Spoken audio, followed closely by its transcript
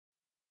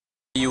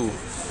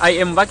I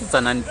am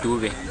Vakitsanan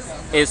Dube,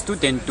 a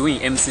student doing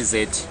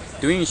MCZ,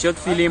 doing short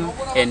film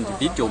and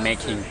video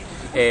making.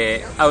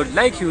 I would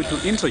like you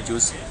to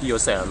introduce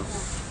yourself.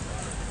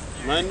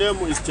 My name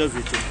is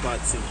David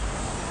Patsi.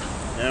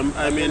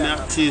 I'm an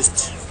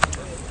artist.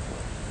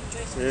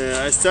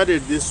 I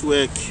started this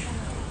work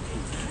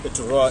at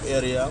a raw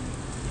area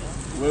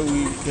where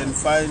we can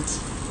find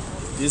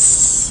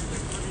this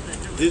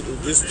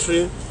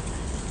tree.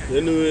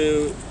 Then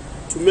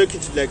to make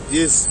it like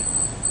this,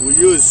 we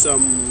use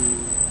some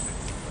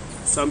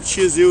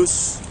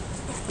chisels,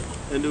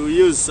 and we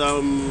use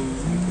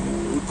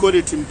we call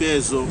it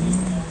impezo,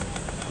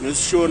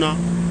 shona,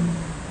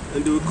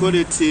 and we call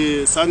it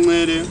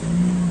sangere,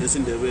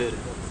 esindebele.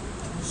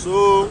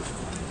 So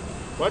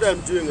what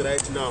I'm doing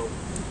right now,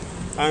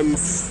 I'm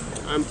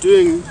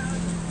doing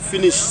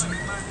finish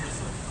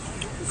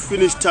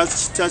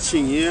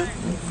touching here.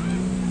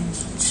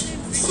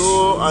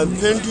 So I'm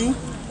painting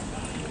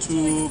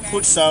to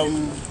put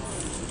some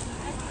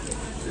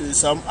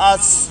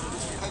arts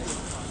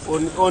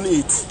on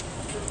it.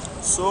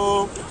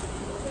 So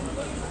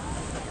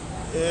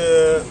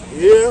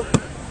here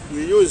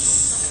we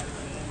use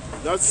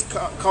that's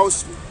cow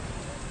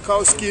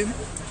skin.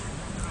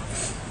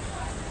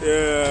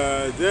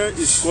 There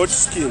is goat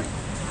skin.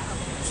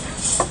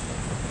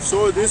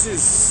 So this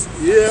is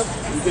here,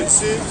 you can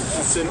see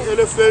it's an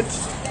elephant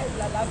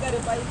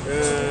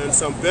and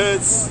some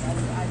birds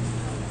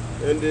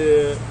and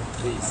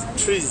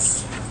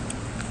trees.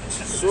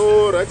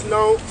 So right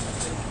now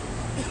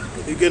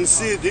you can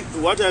see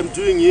what I'm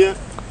doing here.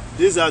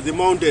 These are the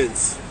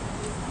mountains.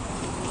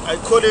 I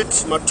call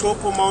it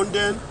Matopo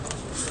Mountain,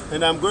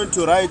 and I'm going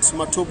to write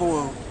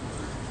Matopo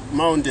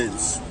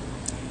Mountains.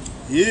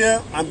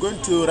 Here I'm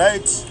going to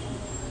write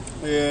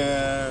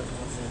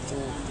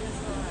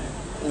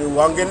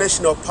Wange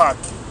National Park,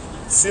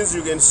 since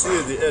you can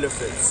see the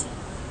elephants.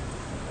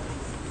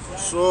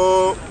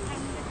 So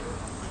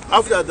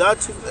after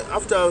that,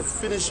 after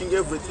finishing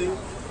everything,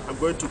 I'm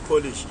going to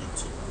polish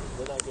it.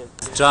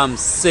 Drums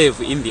serve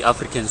in the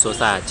African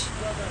society.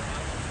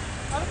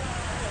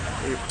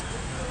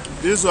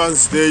 These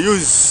ones they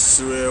use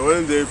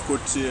when they've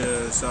got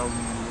some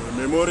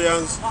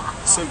memorials,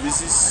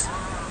 services.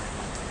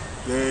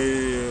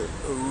 They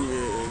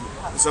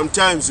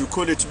sometimes you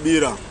call it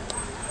mira.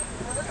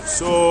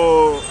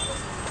 So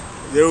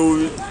they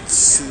will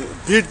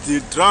beat the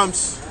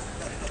drums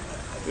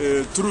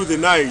through the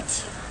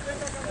night,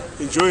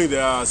 enjoying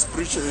their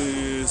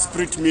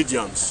spirit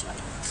mediums.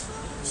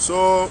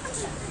 So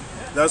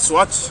that's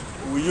what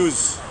we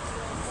use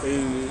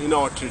in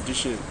our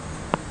tradition.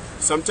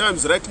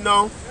 Sometimes right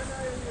now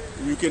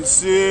you can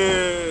see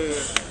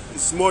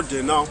it's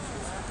modern now.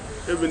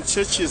 Even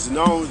churches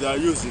now they are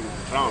using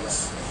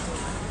drums.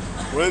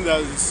 When they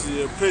are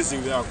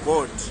praising their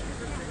God,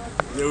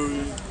 they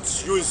will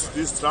use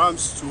these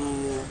drums to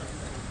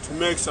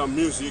make some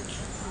music,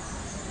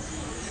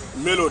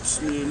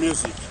 melody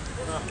music.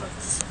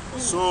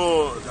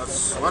 So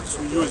that's what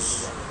we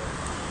use.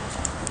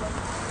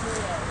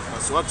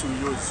 That's what we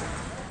use.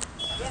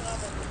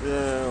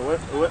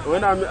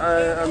 When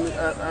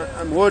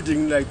I'm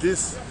holding like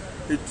this,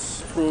 it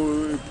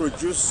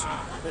produces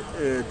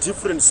a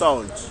different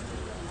sound.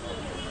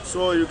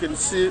 So you can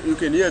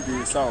hear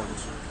the sound.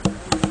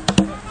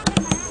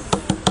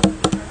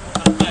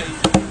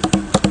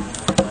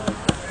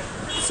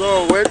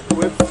 So when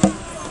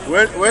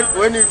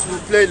it will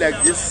play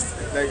like this,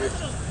 it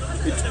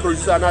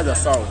produces another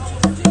sound.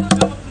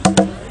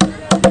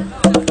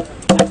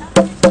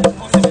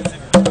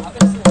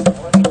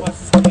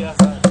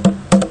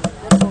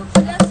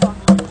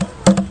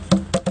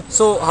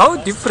 So how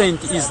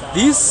different is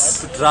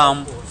this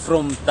drum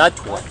from that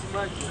one?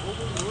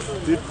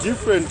 The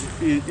difference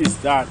is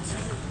that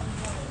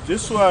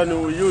this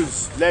one we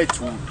use light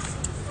wood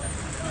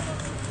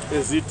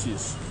as it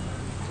is.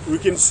 We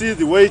can see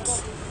the weight.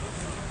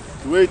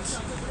 The weight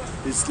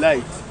is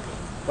light,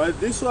 but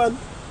this one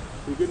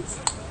you can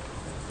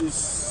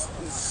it's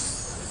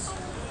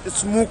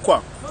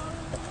mukwa.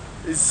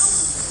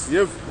 It's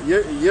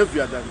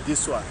heavier than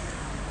this one,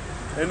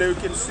 and you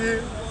can see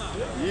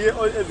here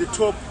at the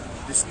top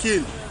the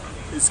skin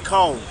is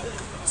cow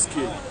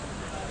skin,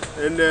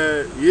 and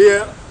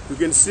here you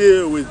can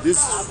see with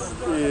these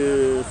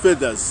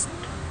feathers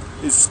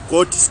is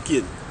goat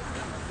skin,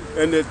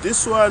 and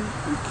this one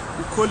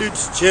we call it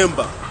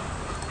chamber.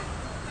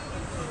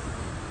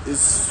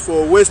 It's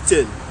for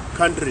Western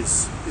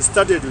countries. It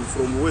started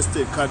from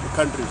Western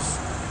countries,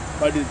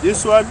 but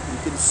this one you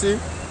can see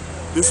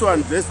this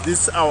one. This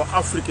is our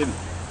African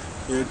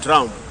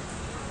drum.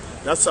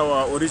 That's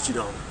our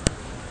original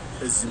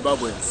as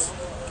Zimbabweans.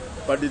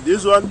 But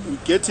this one we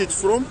get it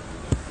from,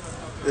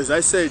 as I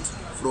said,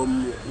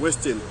 from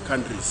Western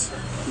countries,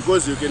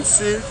 because you can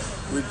see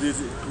with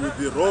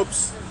the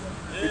ropes,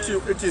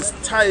 it is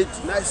tied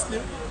nicely.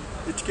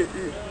 It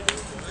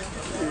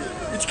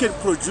can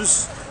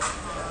produce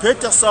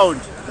better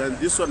sound than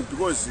this one,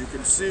 because you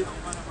can see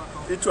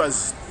it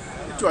was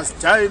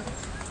tied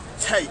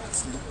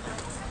tightly.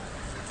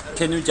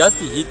 Can you just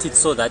hit it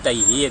so that I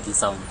hear the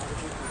sound?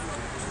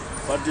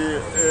 But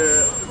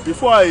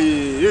before I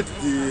hit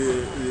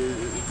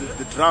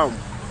the drum,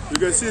 you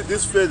can see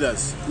these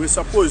feathers. We're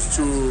supposed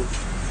to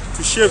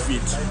shave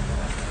it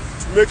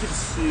to make it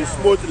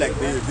smooth like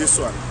this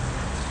one.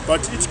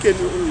 But it can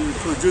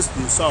produce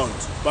the sound.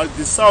 But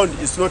the sound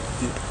is not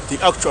the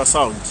actual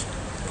sound.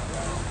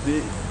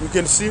 You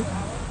can see.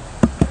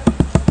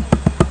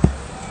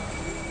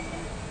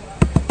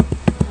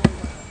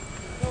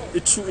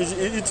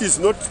 It is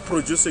not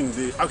producing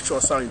the actual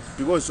sound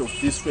because of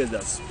these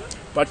feathers.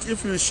 But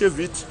if you shave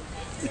it,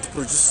 it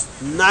produces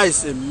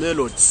nice and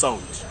mellowed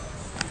sound.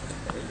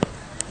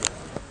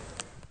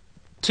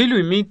 Till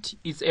we meet,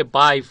 it's a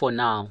bye for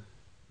now.